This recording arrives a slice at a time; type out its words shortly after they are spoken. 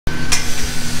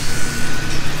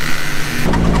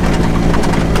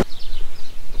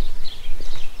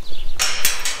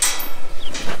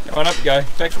Go.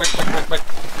 Back, back, back, back, back.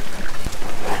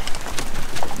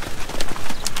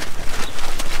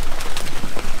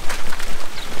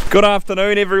 Good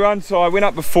afternoon everyone. So I went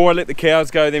up before I let the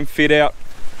cows go, then fed out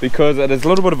because it is a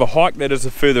little bit of a hike. That is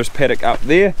the furthest paddock up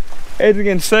there. As you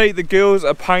can see, the girls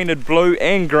are painted blue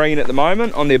and green at the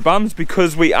moment on their bums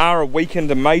because we are a week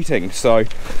into mating. So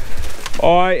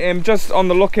I am just on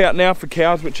the lookout now for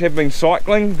cows which have been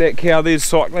cycling. That cow there's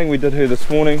cycling, we did her this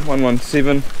morning,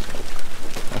 117.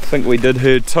 I think we did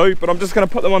her too, but I'm just going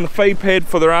to put them on the feed pad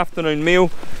for their afternoon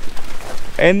meal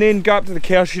and then go up to the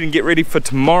cow shed and get ready for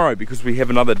tomorrow because we have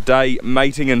another day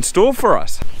mating in store for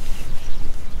us.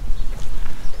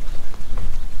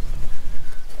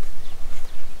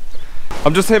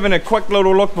 I'm just having a quick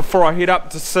little look before I head up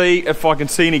to see if I can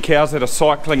see any cows that are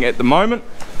cycling at the moment.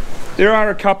 There are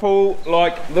a couple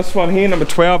like this one here, number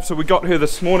 12, so we got her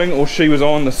this morning, or she was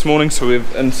on this morning, so we've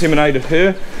inseminated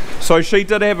her. So she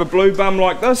did have a blue bum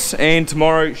like this, and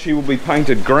tomorrow she will be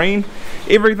painted green.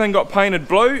 Everything got painted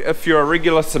blue. If you're a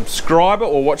regular subscriber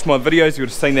or watch my videos, you would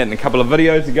have seen that in a couple of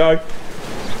videos ago.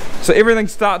 So everything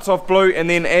starts off blue, and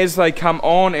then as they come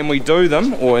on and we do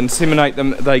them or inseminate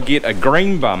them, they get a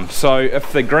green bum. So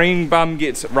if the green bum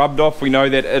gets rubbed off, we know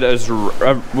that it is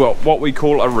well, what we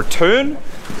call a return.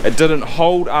 It didn't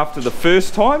hold after the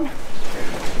first time.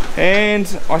 And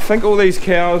I think all these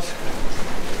cows,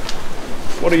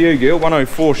 what are you girl?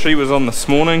 104, she was on this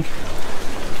morning.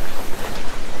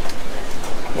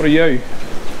 What are you?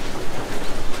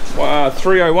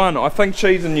 301, I think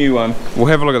she's a new one. We'll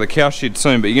have a look at the cow shed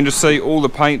soon, but you can just see all the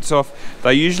paints off.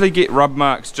 They usually get rub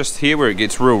marks just here where it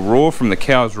gets real raw from the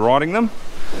cows riding them.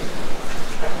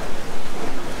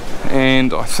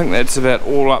 And I think that's about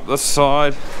all up this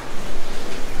side.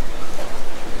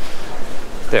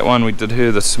 That one we did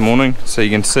her this morning, so you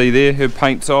can see there her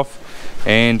paint's off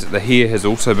and the hair has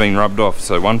also been rubbed off.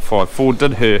 So 154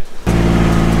 did her.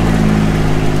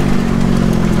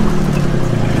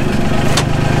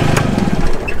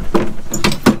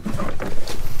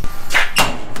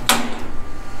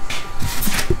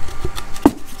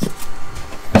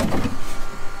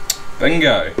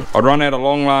 Bingo! I'd run out of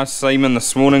long last semen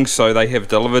this morning, so they have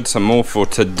delivered some more for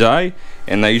today,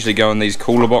 and they usually go in these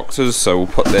cooler boxes, so we'll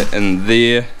put that in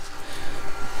there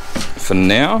for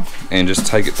now and just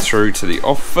take it through to the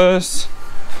office.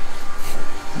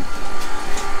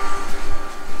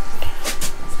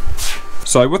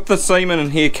 So with the semen,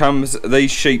 and here comes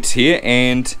these sheets here,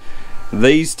 and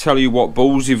these tell you what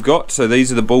bulls you've got. So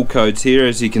these are the bull codes here,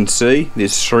 as you can see.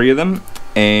 There's 3 of them,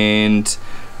 and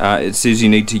it says you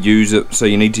need to use it, so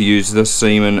you need to use this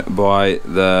semen by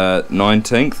the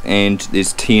 19th, and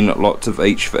there's 10 lots of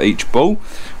each for each bull,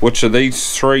 which are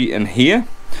these 3 in here.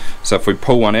 So if we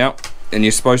pull one out, and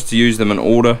you're supposed to use them in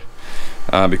order,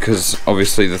 because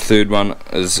obviously the third one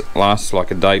lasts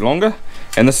like a day longer,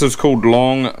 and this is called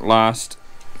long last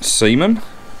semen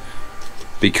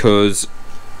because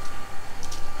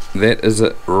that is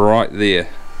it right there.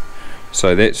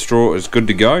 So that straw is good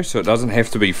to go, so it doesn't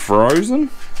have to be frozen.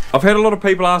 I've had a lot of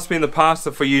people ask me in the past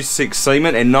if we use 6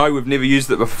 semen, and no, we've never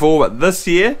used it before, but this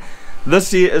year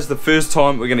is the first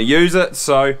time we're going to use it,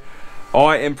 so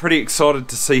I am pretty excited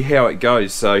to see how it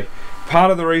goes. So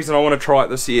part of the reason I want to try it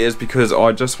this year is because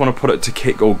I just want to put it to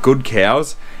kick all good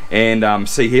cows and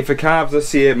see heifer calves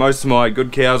this year. Most of my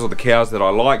good cows, or the cows that I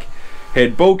like,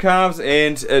 had bull calves,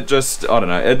 and it just, I don't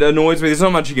know, it annoys me. There's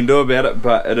not much you can do about it,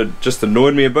 but it just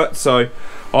annoyed me a bit, so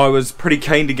I was pretty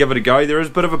keen to give it a go. There is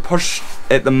a bit of a push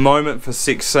at the moment for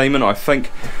 6 semen. I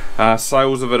think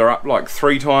sales of it are up like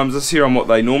 3 times this year on what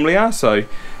they normally are, so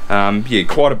yeah,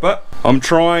 quite a bit. I'm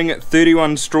trying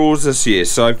 31 straws this year,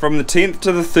 so from the 10th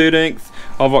to the 13th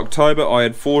of October I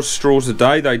had 4 straws a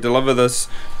day. They deliver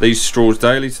these straws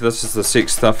daily, so this is the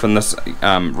 6 stuff in this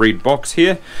red box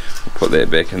here. I'll put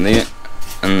that back in there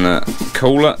in the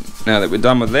cooler now that we're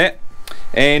done with that.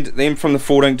 And then from the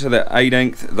 14th to the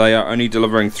 18th they are only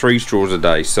delivering 3 straws a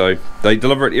day, so they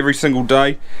deliver it every single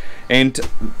day. And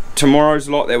tomorrow's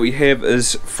lot that we have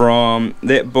is from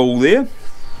that bull there,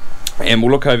 and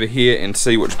we'll look over here and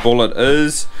see which bull it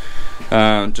is,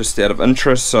 just out of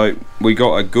interest. So we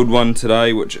got a good one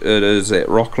today, which it is at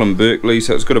Rockland Berkeley,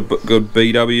 so it's got a good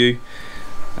BW.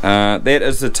 That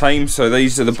is the team, so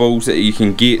these are the bulls that you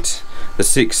can get the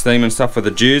 6 theme and stuff for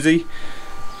the jersey.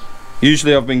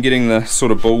 Usually I've been getting the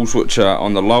sort of bulls which are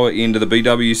on the lower end of the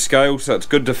BW scale, so it's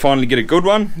good to finally get a good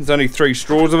one. There's only 3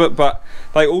 straws of it, but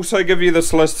they also give you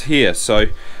this list here. So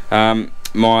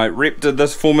my rep did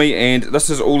this for me, and this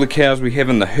is all the cows we have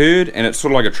in the herd, and it's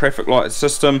sort of like a traffic light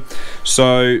system.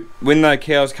 So when the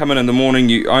cows come in the morning,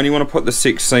 you only want to put the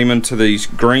 6 semen to these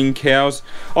green cows.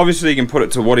 Obviously you can put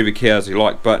it to whatever cows you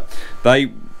like, but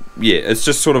they yeah, it's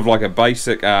just sort of like a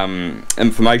basic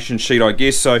information sheet, I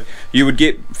guess. So you would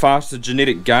get faster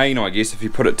genetic gain, I guess, if you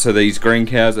put it to these green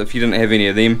cows. If you didn't have any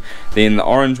of them, then the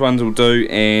orange ones will do,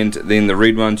 and then the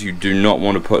red ones you do not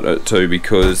want to put it to,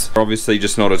 because they're obviously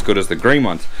just not as good as the green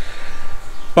ones.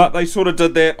 But they sort of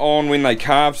did that on when they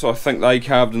calved, so I think they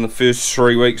calved in the first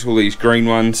 3 weeks, all these green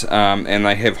ones, and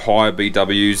they have higher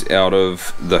BWs out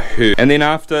of the herd. And then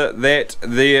after that,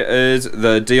 there is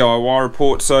the DIY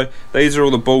report. So these are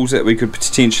all the bulls that we could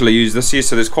potentially use this year,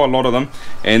 so there's quite a lot of them.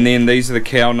 And then these are the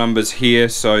cow numbers here,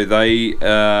 so they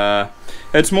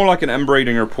it's more like an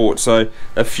inbreeding report. So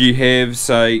if you have,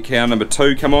 say, cow number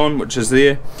 2 come on, which is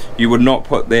there, you would not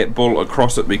put that bull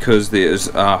across it because there is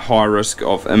a high risk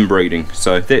of inbreeding.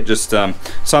 So that just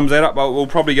sums that up, but we'll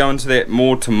probably go into that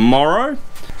more tomorrow.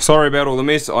 Sorry about all the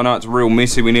mess, I know it's real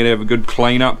messy, we need to have a good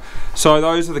clean up. So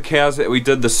those are the cows that we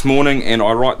did this morning, and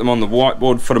I write them on the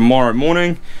whiteboard for tomorrow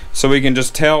morning, so we can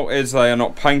just tell as they are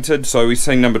not painted. So we've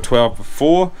seen number 12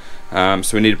 before, so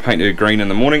we need to paint her green in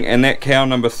the morning. And that cow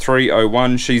number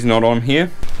 301, she's not on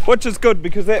here, which is good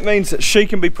because that means that she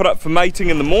can be put up for mating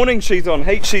in the morning. She's on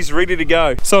heat, she's ready to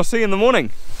go. So I'll see you in the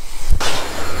morning.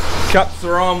 Cups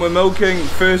are on, we're milking,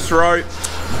 first row,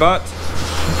 but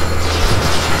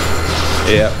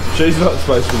yeah, she's not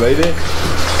supposed to be there.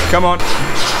 Come on.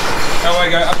 Away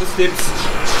go, up the steps.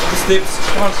 Up the steps.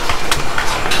 Come on.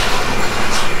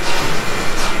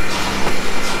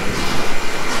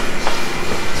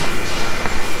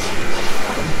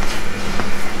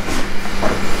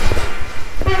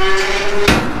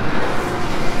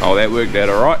 Oh, that worked out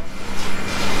alright.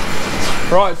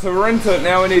 Right, so we're into it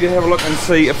now. We need to have a look and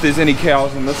see if there's any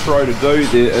cows in this row to do.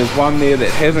 There is one there that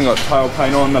hasn't got tail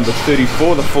paint on, number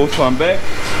 34, the 4th one back.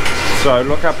 So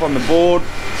look up on the board.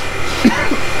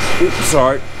 Oops,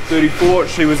 sorry, 34,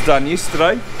 she was done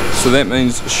yesterday. So that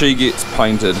means she gets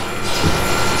painted.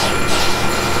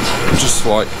 Just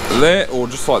like that, or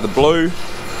just like the blue.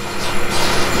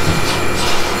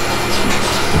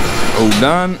 All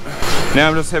done. Now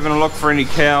I'm just having a look for any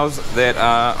cows that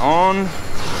are on.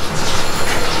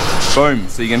 Boom,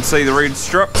 so you can see the red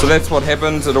strip. So that's what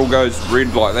happens, it all goes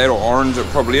red like that, or orange it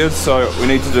probably is. So we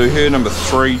need to do her number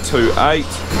 328.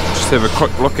 Just have a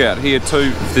quick look out here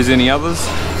too, if there's any others.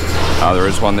 Oh, there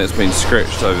is one that's been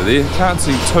scratched over there. Can't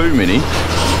see too many.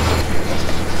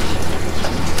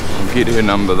 I'll get her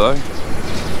number though.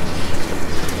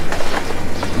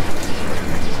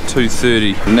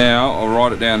 230. Now I'll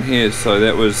write it down here. So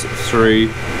that was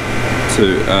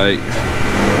 328.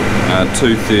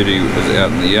 230 was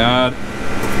out in the yard,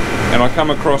 and I come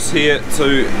across here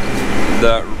to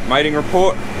the mating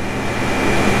report.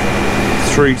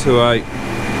 328.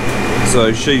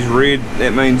 So she's red.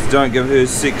 That means don't give her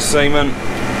 6 semen.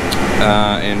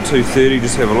 And 230.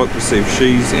 Just have a look to see if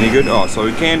she's any good. Oh, so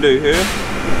we can do her.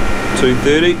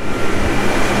 230.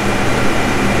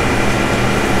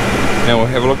 Now we'll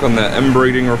have a look on the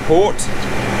inbreeding report.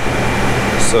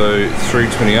 So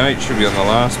 328 should be on the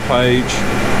last page.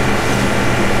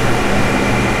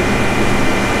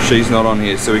 She's not on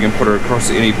here, so we can put her across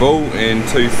any bull. And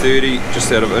 230,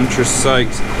 just out of interest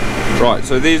sakes. Right,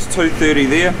 so there's 230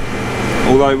 there,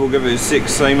 although we'll give her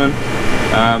 6 semen,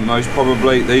 most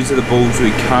probably. These are the bulls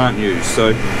we can't use.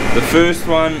 So the first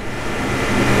one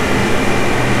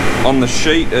on the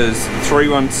sheet is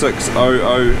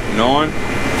 316009.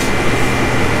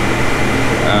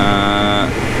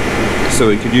 So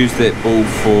we could use that bull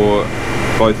for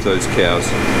both those cows.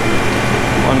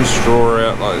 One straw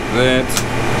out like that.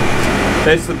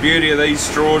 That's the beauty of these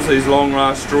straws, these long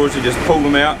last straws. You just pull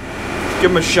them out,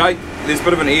 give them a shake. There's a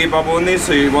bit of an air bubble in there,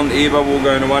 so you want the air bubble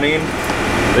going to one end.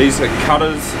 These are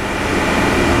cutters.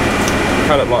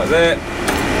 Cut it like that.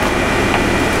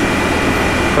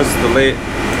 Pistolette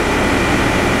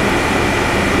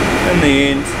in the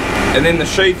end. And then the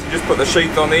sheath, you just put the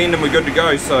sheath on the end and we're good to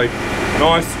go. So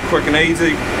nice, quick and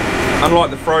easy. Unlike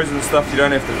the frozen stuff, you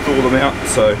don't have to thaw them out,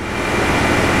 so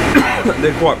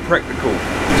they're quite practical.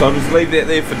 So I'll just leave that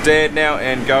there for Dad now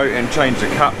and go and change the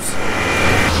cups.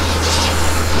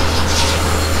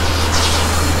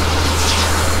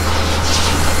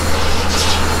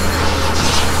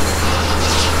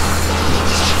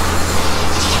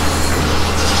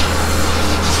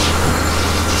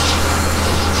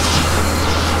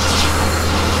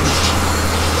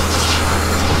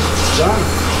 Done.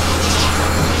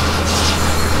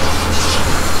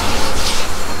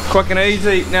 Quick and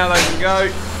easy, now they can go.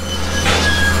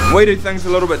 We do things a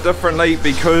little bit differently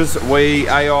because we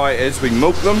AI as we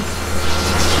milk them,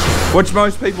 which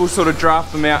most people sort of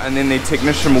draft them out and then their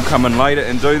technician will come in later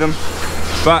and do them.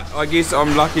 But I guess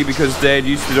I'm lucky because Dad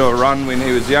used to do a run when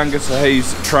he was younger, so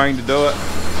he's trained to do it.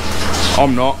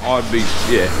 I'm not, I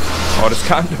just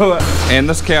can't do it. And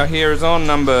this cow here is on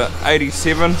number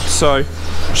 87, so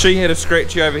she had a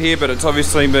scratchy over here, but it's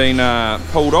obviously been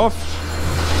pulled off,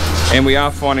 and we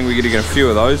are finding we're getting a few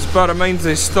of those, but it means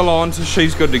they're still on, so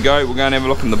she's good to go. We'll go and have a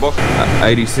look in the book.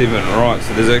 87, right,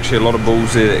 so there's actually a lot of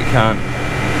bulls there that can't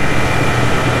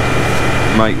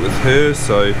mate with her,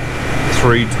 so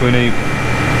 320,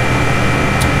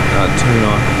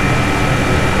 29.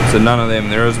 So none of them.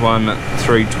 There is one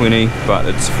 320, but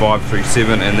it's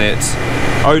 537, and that's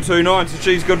 029. So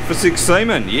she's good for 6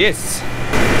 semen. Yes.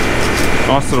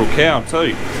 Nice little cow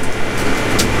too.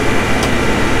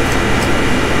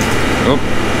 Oh,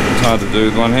 it's hard to do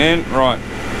with one hand. Right.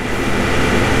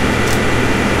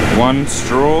 One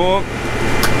straw.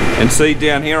 And see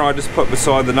down here, I just put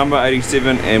beside the number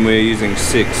 87, and we're using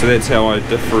 6. So that's how I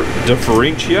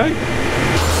differentiate.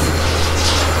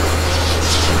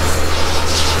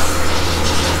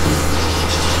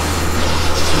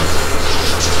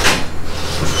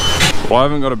 Well, I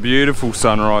haven't got a beautiful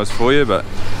sunrise for you, but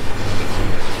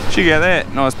check out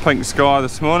that nice pink sky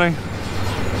this morning.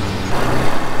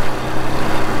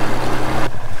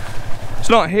 It's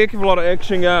not a heck of a lot of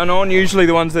action going on. Usually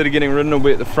the ones that are getting ridden will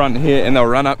be at the front here, and they'll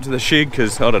run up to the shed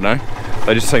because, I don't know,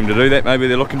 they just seem to do that. Maybe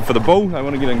they're looking for the bull, they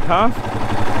want to get in calf.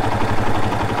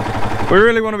 We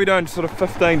really want to be doing sort of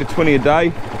 15 to 20 a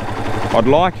day. I'd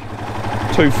like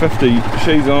 250.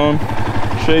 She's on,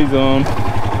 she's on.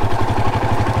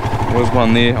 There was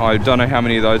one there. I don't know how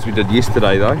many of those we did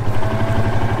yesterday though.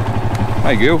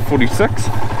 Hey girl, 46.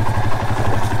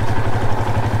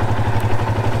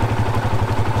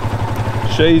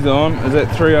 She's on. Is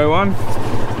that 301?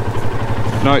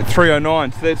 No,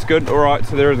 309. So that's good. Alright,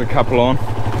 so there is a couple on.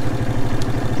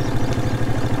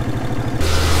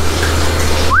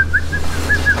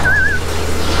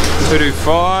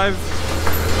 $225.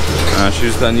 She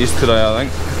was done yesterday, I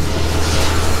think.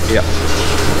 Yep.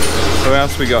 Who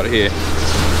else we got here?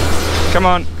 Come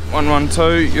on,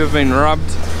 112, you've been rubbed.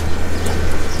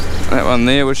 That one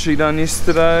there, was she done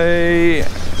yesterday?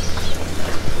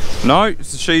 No,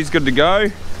 so she's good to go.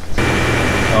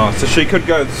 Oh, so she could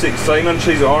go with 6 semen,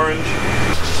 she's orange.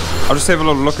 I'll just have a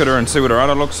little look at her and see what her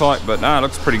udder looks like, but no, it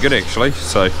looks pretty good actually.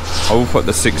 So I will put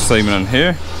the 6 semen in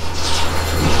here.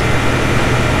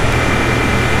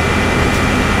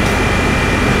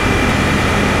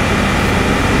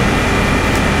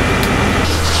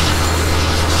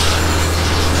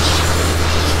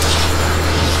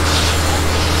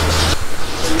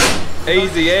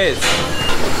 Easy as.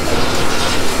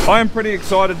 I am pretty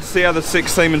excited to see how the 6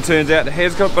 semen turns out. It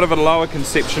has got a bit of a lower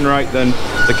conception rate than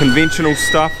the conventional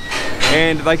stuff,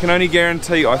 and they can only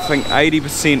guarantee, I think,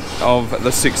 80% of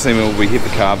the 6 semen will be heifer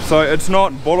calves. So it's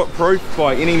not bulletproof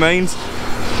by any means,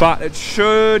 but it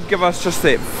should give us just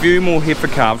that few more heifer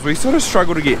calves. We sort of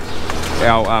struggle to get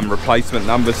our replacement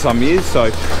numbers some years,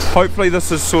 so hopefully this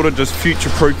is sort of just future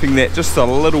proofing that just a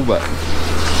little bit.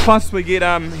 Plus we get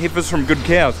heifers from good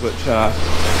cows, which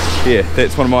yeah,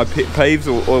 that's one of my pet peeves,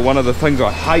 or one of the things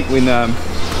I hate when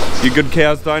your good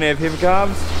cows don't have heifer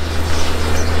calves.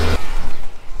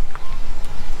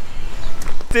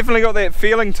 Definitely got that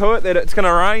feeling to it that it's going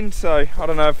to rain, so I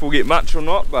don't know if we'll get much or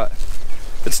not, but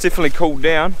it's definitely cooled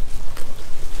down.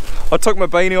 I took my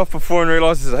beanie off before and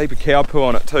realised there's a heap of cow poo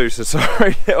on it too, so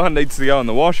sorry, that one needs to go in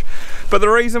the wash. But the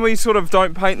reason we sort of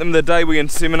don't paint them the day we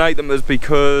inseminate them is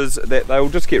because that they'll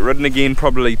just get ridden again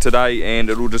probably today, and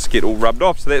it'll just get all rubbed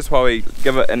off, so that's why we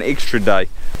give it an extra day.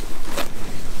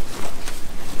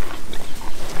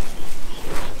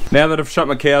 Now that I've shut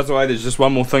my cows away, there's just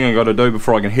one more thing I've got to do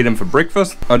before I can head in for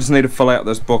breakfast. I just need to fill out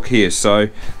this book here. So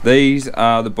these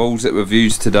are the bulls that we've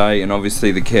used today, and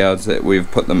obviously the cows that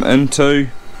we've put them into.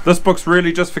 This book's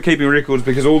really just for keeping records,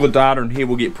 because all the data in here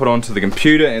will get put onto the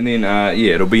computer, and then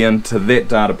yeah, it'll be into that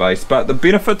database. But the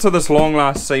benefits of this long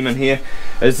last semen here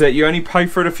is that you only pay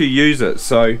for it if you use it.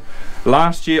 So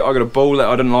last year I got a bull that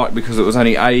I didn't like because it was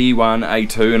only AE1,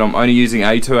 A2, and I'm only using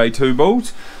A2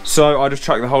 bulls. So I just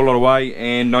chucked the whole lot away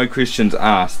and no questions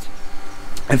asked.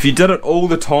 If you did it all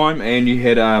the time and you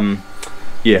had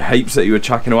yeah, heaps that you were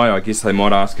chucking away, I guess they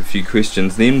might ask a few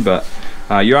questions then, but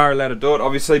you are allowed to do it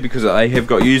obviously, because they have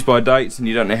got use by dates and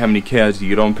you don't know how many cows you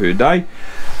get on per day.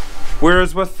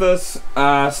 Whereas with this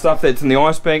stuff that's in the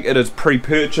ice bank, it is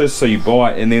pre-purchased, so you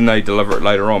buy it and then they deliver it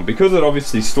later on. Because it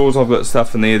obviously stores, I've got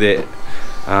stuff in there that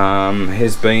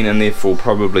has been in there for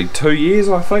probably 2 years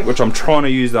I think, which I'm trying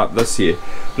to use up this year.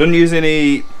 Didn't use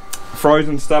any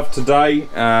frozen stuff today.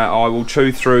 I will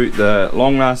chew through the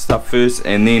long last stuff first,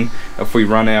 and then if we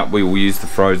run out we will use the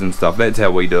frozen stuff. That's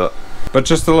how we do it. But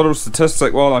just a little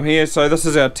statistic while I'm here, so this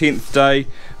is our 10th day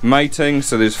mating,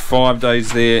 so there's 5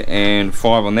 days there and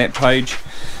 5 on that page,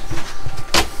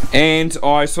 and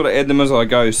I sort of add them as I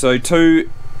go. So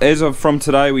as of from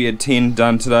today, we had 10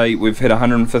 done today. We've had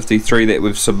 153 that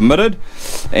we've submitted,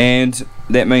 and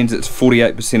that means it's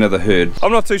 48% of the herd.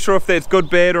 I'm not too sure if that's good,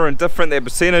 bad or indifferent, that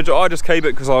percentage. I just keep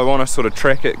it because I want to sort of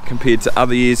track it compared to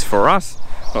other years for us,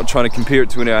 not trying to compare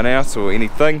it to anyone else or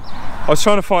anything. I was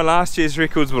trying to find last year's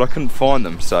records, but I couldn't find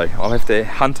them, so I'll have to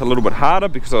hunt a little bit harder,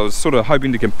 because I was sort of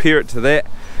hoping to compare it to that,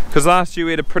 because last year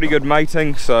we had a pretty good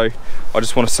mating, so I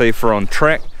just want to see if we're on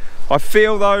track. I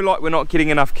feel though like we're not getting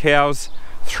enough cows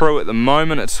through at the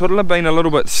moment. It's sort of been a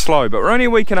little bit slow, but we're only a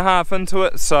week and a half into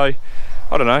it, so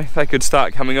I don't know, they could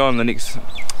start coming on in the next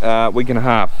week and a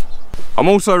half. I'm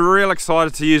also real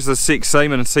excited to use the sex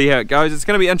semen and see how it goes. It's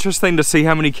going to be interesting to see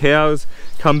how many cows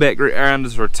come back around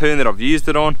as a return that I've used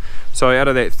it on. So out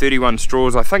of that 31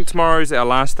 straws, I think tomorrow's our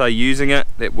last day using it.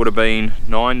 That would have been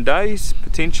 9 days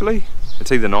potentially.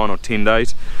 It's either 9 or 10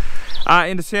 days.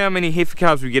 And to see how many heifer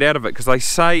calves we get out of it, because they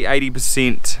say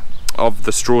 80% of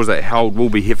the straws that held will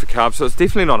be heifer calves, so it's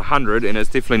definitely not 100 and it's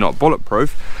definitely not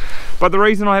bulletproof. But the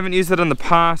reason I haven't used it in the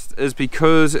past is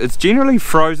because it's generally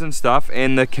frozen stuff,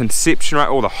 and the conception rate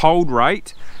or the hold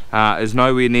rate is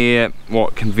nowhere near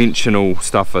what conventional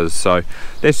stuff is, so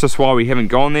that's just why we haven't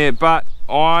gone there. But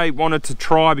I wanted to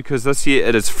try, because this year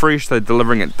it is fresh, they're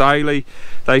delivering it daily.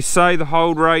 They say the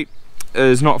hold rate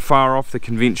is not far off the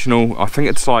conventional. I think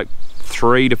it's like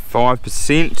 3 to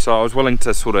 5%, so I was willing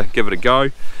to sort of give it a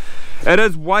go. It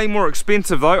is way more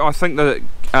expensive though. I think the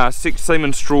sex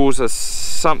semen straws are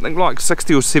something like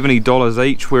 $60 or $70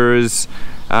 each, whereas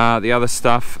the other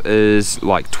stuff is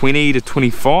like 20 to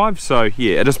 25. So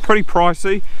yeah, it is pretty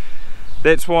pricey.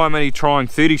 That's why I'm only trying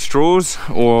 30 straws,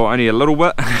 or only a little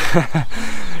bit,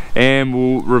 and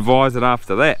we'll revise it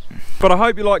after that. But I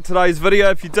hope you liked today's video.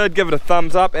 If you did, give it a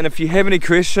thumbs up, and if you have any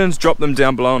questions, drop them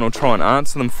down below and I'll try and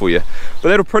answer them for you. But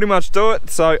that'll pretty much do it.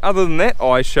 So other than that,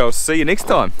 I shall see you next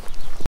time.